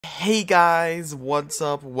Hey guys, what's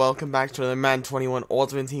up? Welcome back to another Madden 21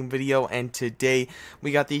 Ultimate Team video, and today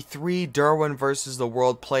we got the 3 Derwin versus the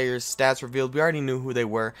World players stats revealed. We already knew who they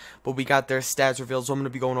were, but we got their stats revealed, so I'm going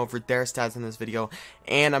to be going over their stats in this video,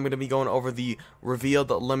 and I'm going to be going over the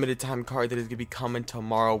revealed limited time card that is going to be coming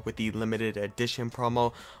tomorrow with the limited edition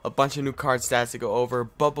promo. A bunch of new card stats to go over,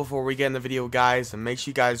 but before we get in the video, guys, make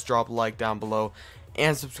sure you guys drop a like down below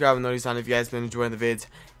and subscribe and notice on if you guys been enjoying the vids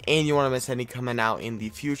and you want to miss any coming out in the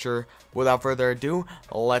future. Without further ado,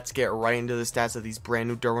 let's get right into the stats of these brand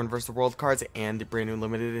new Derwin vs. the World cards and the brand new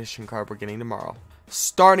limited edition card we're getting tomorrow.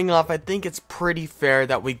 Starting off, I think it's pretty fair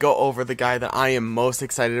that we go over the guy that I am most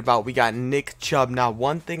excited about. We got Nick Chubb. Now,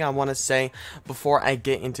 one thing I want to say before I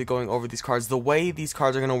get into going over these cards, the way these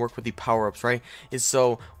cards are going to work with the power-ups, right, is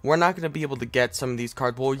so we're not going to be able to get some of these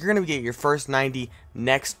cards. Well, you're going to get your first 90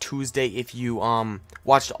 next Tuesday if you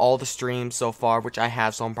watched all the streams so far, which I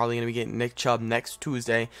have, so I'm probably going to be getting Nick Chubb next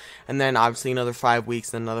Tuesday, and then obviously another 5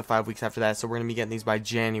 weeks, then another 5 weeks after that, so we're going to be getting these by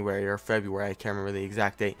January or February. I can't remember the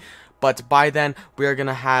exact date. But by then, we are going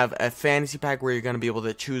to have a fantasy pack where you're going to be able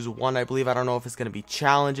to choose one, I believe. I don't know if it's going to be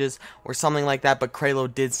challenges or something like that, but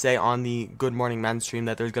Kralo did say on the Good Morning Madden stream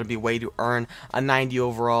that there's going to be a way to earn a 90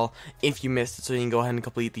 overall if you missed it, so you can go ahead and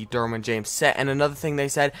complete the Derwin James set. And another thing they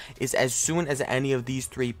said is as soon as any of these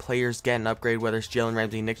 3 players get an upgrade, whether it's Jalen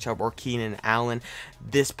Ramsey, Nick Chubb, or Keenan Allen,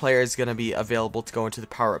 this player is going to be available to go into the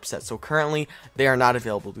power-up set. So currently, they are not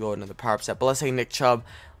available to go into the power-up set, but let's say Nick Chubb,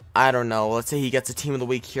 I don't know, let's say he gets a Team of the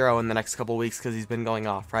Week hero in the next couple weeks because he's been going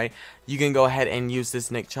off, right? You can go ahead and use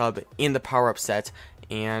this Nick Chubb in the power-up set,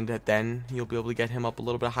 and then you'll be able to get him up a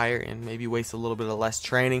little bit higher and maybe waste a little bit of less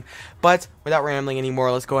training. But without rambling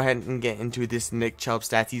anymore, let's go ahead and get into this Nick Chubb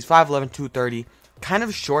stats. He's 5'11", 230. Kind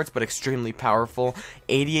of short, but extremely powerful.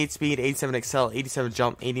 88 speed, 87 excel, 87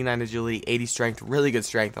 jump, 89 agility, 80 strength. Really good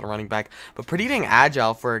strength on a running back, but pretty dang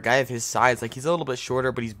agile for a guy of his size. Like, he's a little bit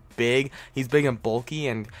shorter, but he's big. He's big and bulky,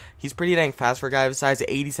 and he's pretty dang fast for a guy of his size.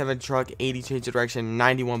 87 truck, 80 change of direction,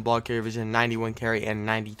 91 ball carrier vision, 91 carry, and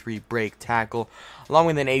 93 break tackle, along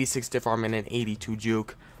with an 86 stiff arm and an 82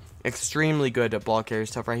 juke. Extremely good at ball carrier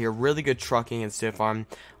stuff right here. Really good trucking and stiff arm.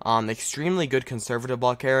 Extremely good conservative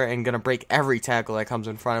ball carrier and gonna break every tackle that comes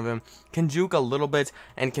in front of him. Can juke a little bit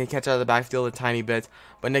and can catch out of the backfield a tiny bit.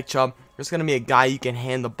 But Nick Chubb is gonna be a guy you can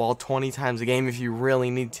hand the ball 20 times a game if you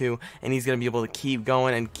really need to, and he's gonna be able to keep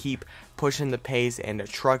going and keep pushing the pace and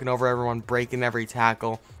trucking over everyone, breaking every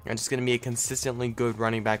tackle, and just going to be a consistently good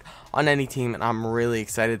running back on any team. And I'm really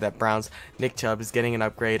excited that Browns Nick Chubb is getting an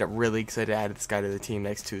upgrade. I'm really excited to add this guy to the team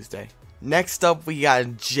next Tuesday. Next up, we got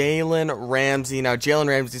Jalen Ramsey. Now, Jalen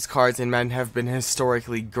Ramsey's cards in Madden have been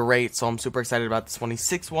historically great, so I'm super excited about this one. He's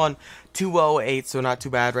 6'1", 208, so not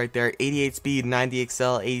too bad right there. 88 speed, 90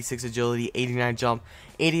 excel, 86 agility, 89 jump,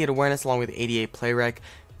 88 awareness, along with 88 play rec.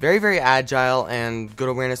 Very, very agile and good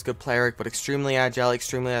awareness, good play rec, but extremely agile,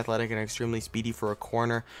 extremely athletic, and extremely speedy for a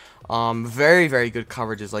corner. Very, very good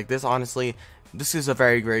coverages. Like, this, honestly, this is a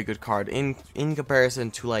very, very good card in comparison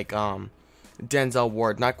to, like, Denzel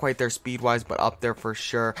Ward. Not quite there speed-wise, but up there for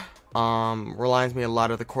sure. Reminds me a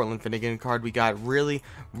lot of the Cortland Finnegan card. We got really,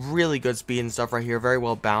 really good speed and stuff right here. Very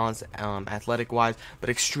well balanced, athletic-wise, but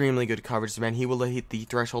extremely good coverage, man. He will hit the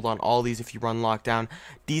threshold on all these if you run lockdown.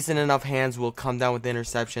 Decent enough hands, will come down with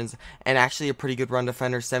interceptions, and actually a pretty good run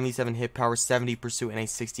defender. 77 hit power, 70 pursuit, and a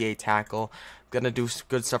 68 tackle. Gonna do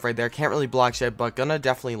good stuff right there. Can't really block shit, but gonna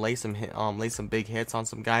definitely lay some big hits on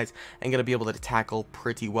some guys and gonna be able to tackle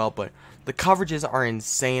pretty well. But the coverages are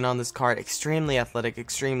insane on this card. Extremely athletic,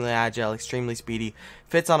 extremely agile, extremely speedy.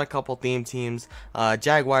 Fits on a couple theme teams,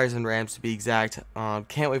 Jaguars and Rams to be exact.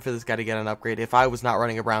 Can't wait for this guy to get an upgrade. If I was not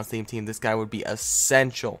running a Browns theme team, this guy would be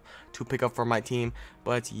essential to pick up for my team.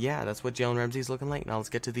 But yeah, that's what Jalen Ramsey is looking like. Now let's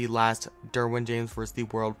get to the last Derwin James versus the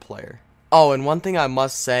World player. Oh, and one thing I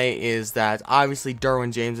must say is that obviously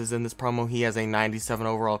Derwin James is in this promo. He has a 97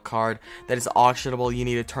 overall card that is auctionable. You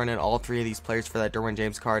need to turn in all 3 of these players for that Derwin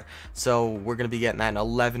James card. So we're going to be getting that in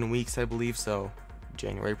 11 weeks, I believe. So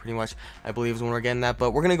January pretty much, I believe, is when we're getting that.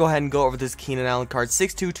 But we're going to go ahead and go over this Keenan Allen card.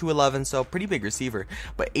 6'2", 211, so pretty big receiver.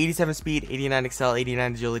 But 87 speed, 89 excel,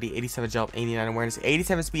 89 agility, 87 jump, 89 awareness.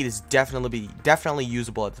 87 speed is definitely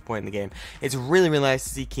usable at this point in the game. It's really, really nice to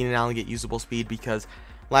see Keenan Allen get usable speed because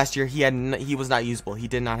last year he was not usable. He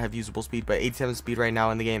did not have usable speed, but 87 speed right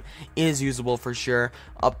now in the game is usable for sure.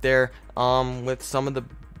 Up there with some of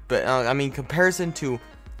the, I mean, comparison to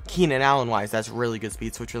Keenan Allen wise, that's really good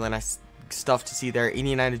speed. So it's really nice stuff to see there.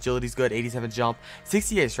 89 agility is good, 87 jump,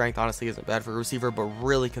 68 strength honestly isn't bad for a receiver, but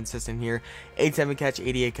really consistent here. 87 catch,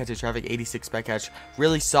 88 catch of traffic, 86 spec catch,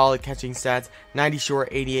 really solid catching stats. 90 short,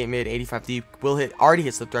 88 mid, 85 deep. Already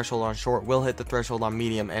hits the threshold on short, will hit the threshold on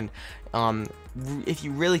medium, and if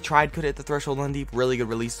you really tried, could hit the threshold on deep. Really good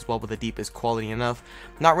release as well, but the deep is quality enough.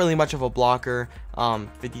 Not really much of a blocker.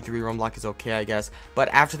 53 run block is okay, I guess, but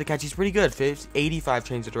after the catch he's pretty good. 85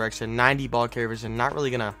 change of direction, 90 ball carrier vision. Not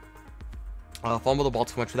really gonna fumble the ball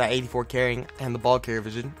too much for that. 84 carrying and the ball carrier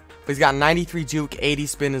vision. But he's got 93 juke, 80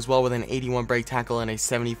 spin as well, with an 81 break tackle and a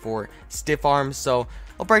 74 stiff arm. So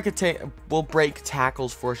we'll break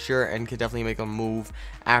tackles for sure, and can definitely make a move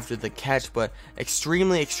after the catch. But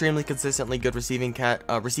extremely consistently good receiving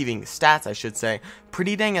stats, I should say.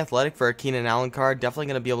 Pretty dang athletic for a Keenan Allen card. Definitely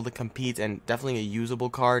going to be able to compete, and definitely a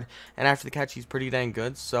usable card. And after the catch, he's pretty dang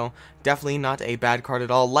good. So definitely not a bad card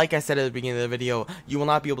at all. Like I said at the beginning of the video, you will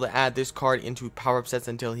not be able to add this card into power-up sets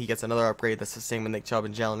until he gets another upgrade. That's the same with Nick Chubb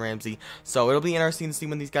and Jalen Ramsey. So it'll be interesting to see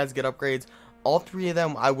when these guys get upgrades. All three of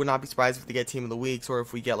them, I would not be surprised if they get Team of the Weeks, or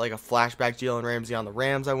if we get like a flashback Jalen Ramsey on the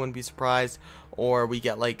Rams, I wouldn't be surprised. Or we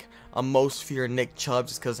get like a most feared Nick Chubb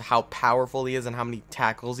just because of how powerful he is and how many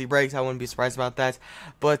tackles he breaks. I wouldn't be surprised about that.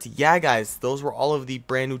 But yeah, guys, those were all of the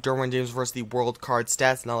brand new Derwin James versus the World card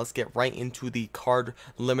stats. Now let's get right into the card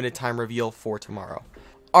limited time reveal for tomorrow.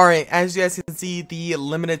 Alright, as you guys can see, the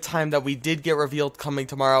limited time that we did get revealed coming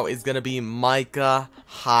tomorrow is going to be Micah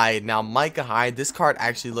Hyde. Now, Micah Hyde, this card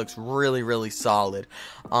actually looks really solid.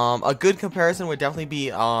 A good comparison would definitely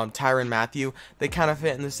be Tyrann Mathieu. They kind of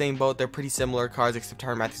fit in the same boat. They're pretty similar cards, except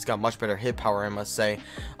Tyrann Mathieu's got much better hit power, I must say.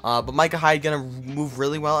 But Micah Hyde going to move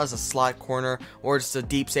really well as a slot corner or just a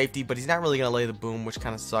deep safety, but he's not really going to lay the boom, which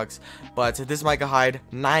kind of sucks. But this Micah Hyde,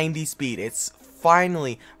 90 speed. It's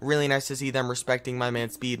finally really nice to see them respecting my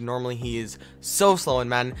man's speed. Normally he is so slow in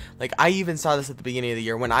Madden. Like, I even saw this at the beginning of the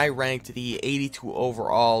year when I ranked the 82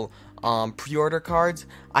 overall pre-order cards.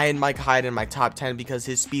 I had Micah Hyde in my top 10 because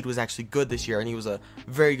his speed was actually good this year, and he was a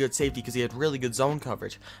very good safety because he had really good zone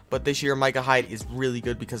coverage. But this year Micah Hyde is really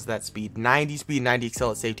good because of that speed. 90 speed, 90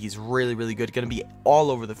 excel at safety is really good. Going to be all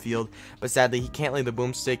over the field, but sadly he can't lay the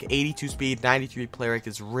boomstick. 82 speed, 93 play rate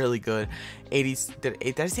is really good.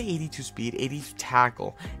 Did I say 82 speed? 80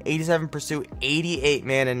 tackle, 87 pursuit, 88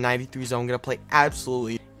 man, and 93 zone. Going to play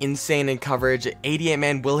absolutely insane in coverage. 88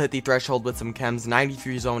 man will hit the threshold with some chems.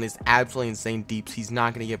 93 zone is absolutely insane deeps. He's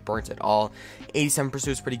not going to get burnt at all. 87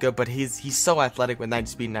 pursuit is pretty good, but he's so athletic with 90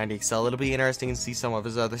 speed, 90 excel. It'll be interesting to see some of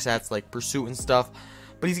his other stats like pursuit and stuff,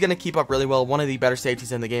 but he's going to keep up really well. One of the better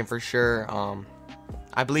safeties in the game for sure.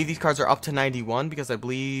 I believe these cards are up to 91 because I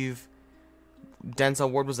believe Denzel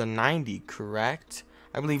Ward was a 90, correct?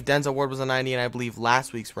 I believe Denzel Ward was a 90, and I believe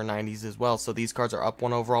last week's were 90s as well. So these cards are up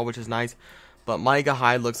 1 overall, which is nice. But Micah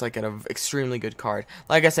Hyde looks like an extremely good card.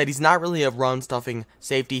 Like I said, he's not really a run-stuffing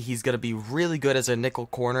safety. He's going to be really good as a nickel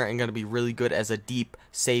corner and going to be really good as a deep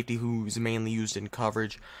safety who's mainly used in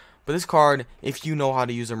coverage. But this card, if you know how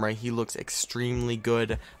to use him right, he looks extremely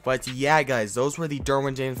good. But yeah, guys, those were the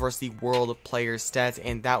Derwin James versus the World player stats,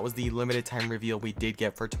 and that was the limited time reveal we did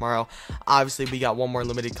get for tomorrow. Obviously, we got one more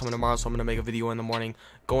limited coming tomorrow, so I'm going to make a video in the morning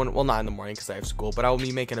well, not in the morning because I have school, but I will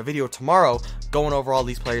be making a video tomorrow going over all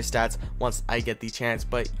these player stats once I get the chance.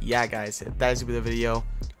 But yeah, guys, that is the video.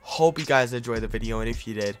 Hope you guys enjoyed the video, and if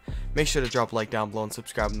you did, make sure to drop a like down below and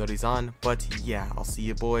subscribe and notice on. But yeah, I'll see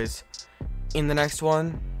you boys in the next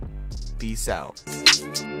one. Peace out.